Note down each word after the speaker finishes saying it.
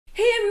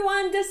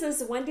everyone,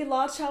 this is Wendy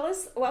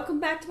Cellist. Welcome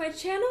back to my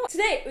channel.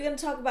 Today we're going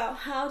to talk about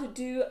how to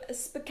do a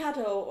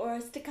spiccato or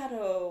a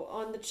staccato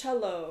on the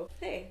cello.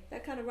 Hey,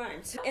 that kind of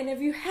rhymes. And if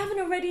you haven't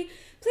already,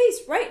 please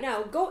right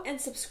now go and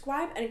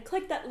subscribe and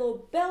click that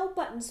little bell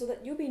button so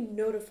that you'll be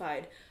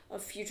notified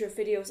of future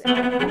videos.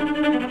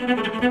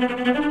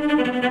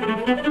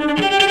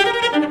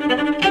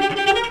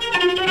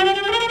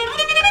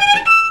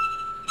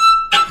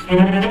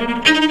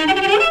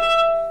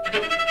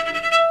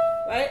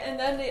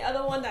 The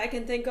other one that I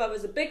can think of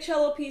as a big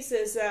cello piece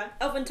is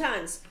Elfin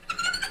Tons,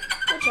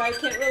 which I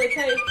can't really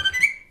play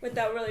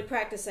without really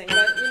practicing,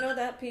 but you know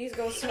that piece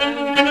goes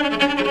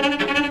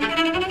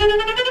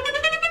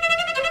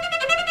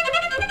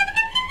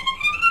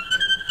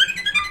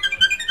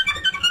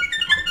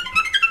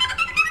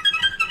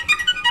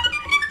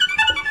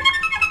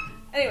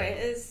Anyway,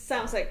 it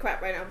sounds like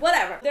crap right now.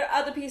 Whatever. There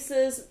are other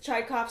pieces.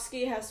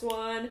 Tchaikovsky has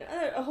one.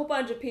 A whole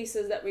bunch of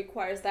pieces that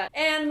requires that.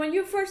 And when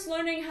you're first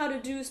learning how to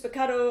do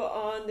spiccato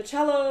on the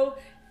cello,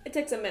 it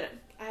takes a minute.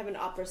 I have an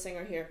opera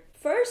singer here.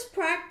 First,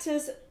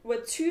 practice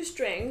with two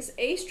strings,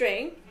 A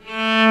string,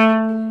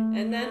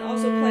 and then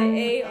also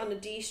play A on the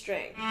D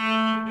string. Do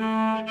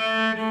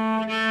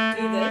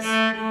this,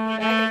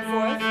 back and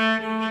forth.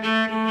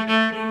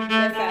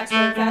 Get faster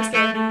and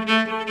faster.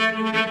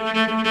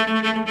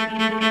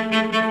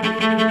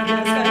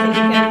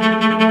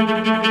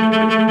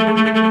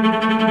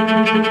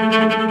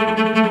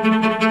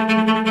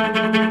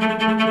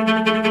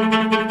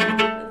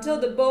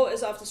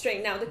 Off the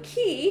string. Now the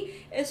key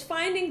is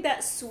finding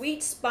that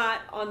sweet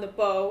spot on the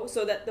bow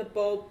so that the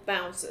bow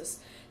bounces.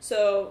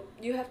 So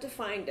you have to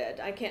find it.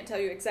 I can't tell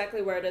you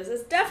exactly where it is.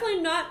 It's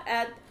definitely not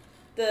at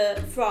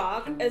the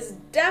frog. It's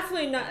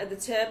definitely not at the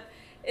tip.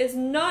 It's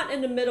not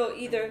in the middle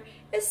either.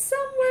 It's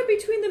somewhere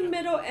between the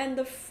middle and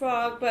the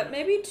frog, but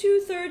maybe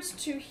 2/3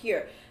 to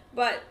here.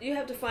 But you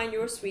have to find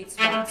your sweet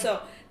spot.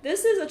 So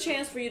this is a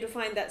chance for you to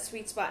find that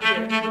sweet spot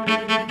here.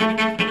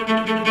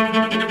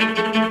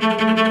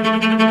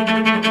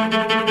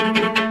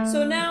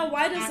 So now,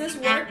 why does this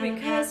work?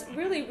 Because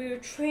really we're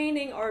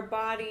training our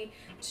body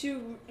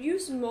to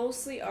use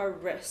mostly our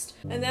wrist.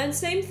 And then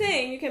same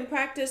thing, you can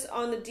practice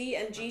on the D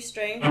and G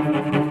string. Find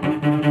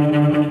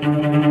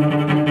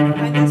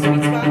that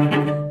sweet spot.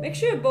 Make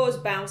sure your bow is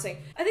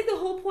bouncing. I think the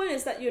whole point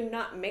is that you're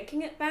not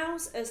making it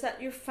bounce, is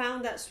that you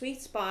found that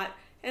sweet spot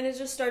and it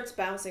just starts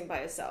bouncing by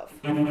itself.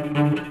 So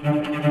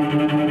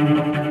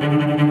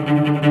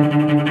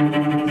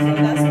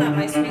that's not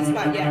my sweet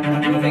spot yet.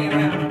 I'm moving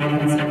around, you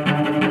can see.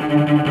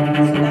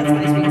 So that's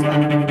my sweet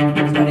spot.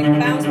 Starting to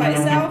bounce by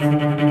itself.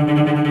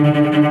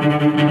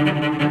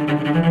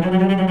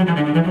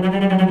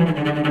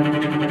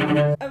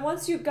 And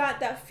once you got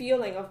that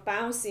feeling of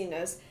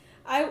bounciness,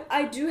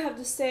 I do have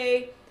to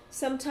say,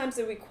 sometimes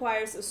it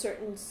requires a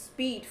certain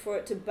speed for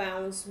it to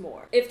bounce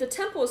more. If the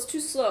tempo is too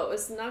slow,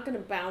 it's not going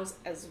to bounce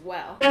as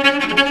well. It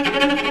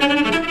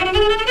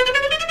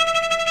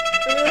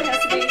really has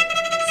to be a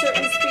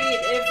certain speed.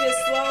 If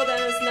it's slow,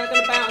 then it's not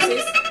going to bounce.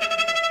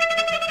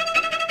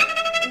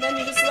 And then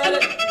you just let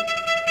it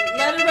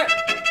rip.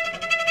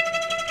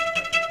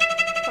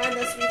 Find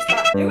that sweet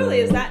spot. It really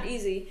is that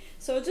easy.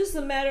 So it's just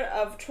a matter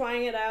of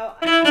trying it out.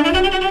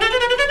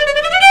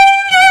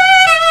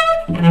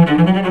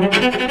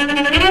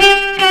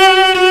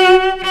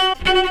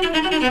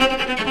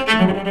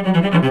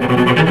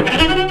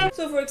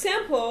 So for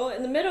example,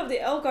 in the middle of the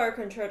Elgar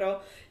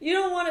concerto, you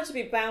don't want it to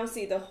be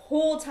bouncy the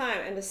whole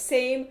time and the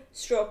same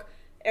stroke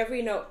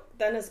every note.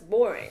 Then it's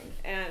boring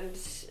and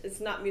it's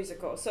not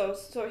musical. So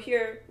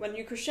here, when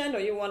you crescendo,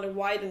 you want to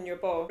widen your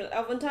bow.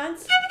 Elfin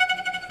Tons,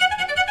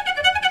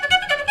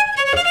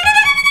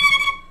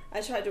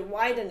 I try to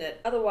widen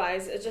it,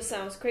 otherwise it just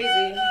sounds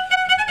crazy.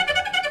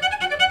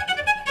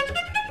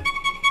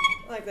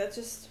 Like that,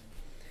 just,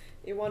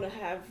 you want to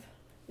have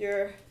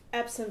your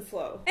ebbs and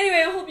flow.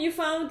 Anyway, I hope you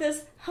found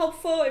this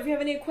helpful. If you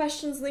have any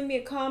questions, leave me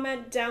a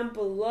comment down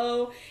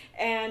below.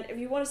 And if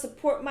you want to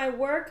support my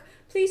work,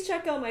 please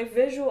check out my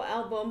visual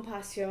album,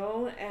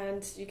 Pasión,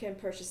 and you can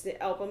purchase the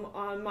album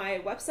on my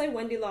website,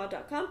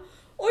 wendylaw.com,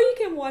 or you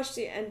can watch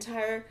the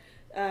entire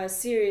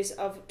series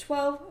of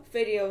 12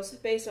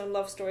 videos based on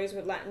love stories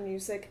with Latin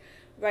music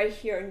right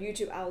here on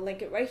YouTube. I'll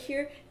link it right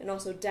here and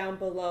also down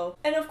below.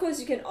 And of course,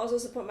 you can also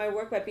support my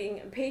work by being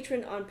a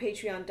patron on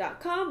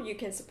patreon.com. You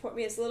can support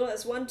me as little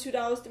as $1, $2,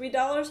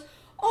 $3,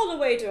 all the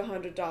way to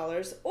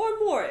 $100 or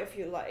more if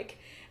you like.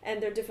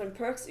 And there are different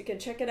perks. You can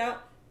check it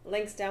out.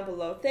 Links down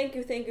below. Thank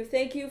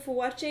you for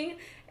watching.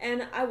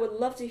 And I would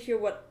love to hear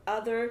what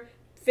other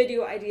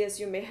video ideas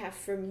you may have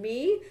for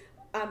me.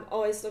 I'm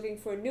always looking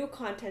for new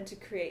content to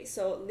create.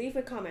 So leave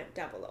a comment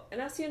down below.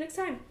 And I'll see you next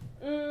time.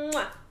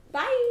 Mwah!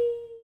 Bye!